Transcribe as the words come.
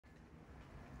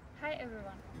Hi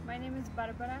everyone, my name is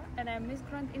Barbora and I am Miss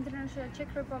Grand International Czech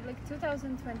Republic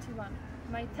 2021.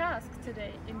 My task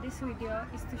today in this video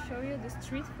is to show you the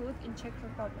street food in Czech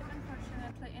Republic.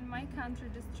 Unfortunately, in my country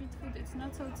the street food is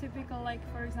not so typical like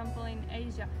for example in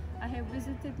Asia. I have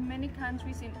visited many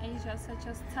countries in Asia such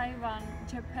as Taiwan,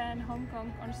 Japan, Hong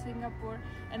Kong or Singapore,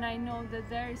 and I know that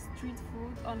there is street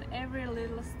food on every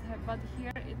little step, but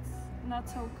here it's not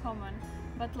so common.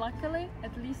 But luckily,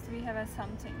 at least we have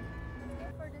something.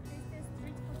 For the tastiest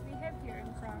street food we have here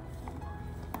in Prague.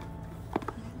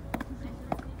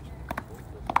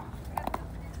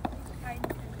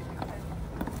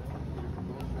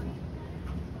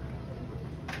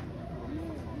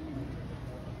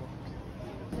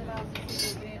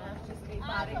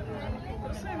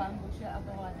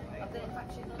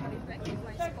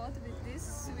 My spot with this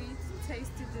sweet,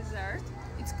 tasty dessert.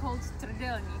 It's called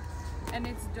trdelník, and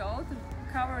it's dough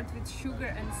covered with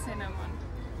sugar and cinnamon.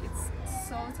 It's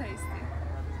so tasty.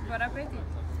 Bon appetit!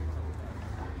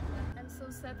 I'm so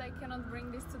sad I cannot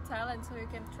bring this to Thailand so you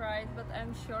can try it, but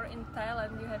I'm sure in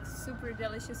Thailand you have super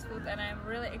delicious food and I'm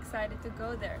really excited to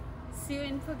go there. See you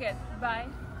in Phuket. Bye!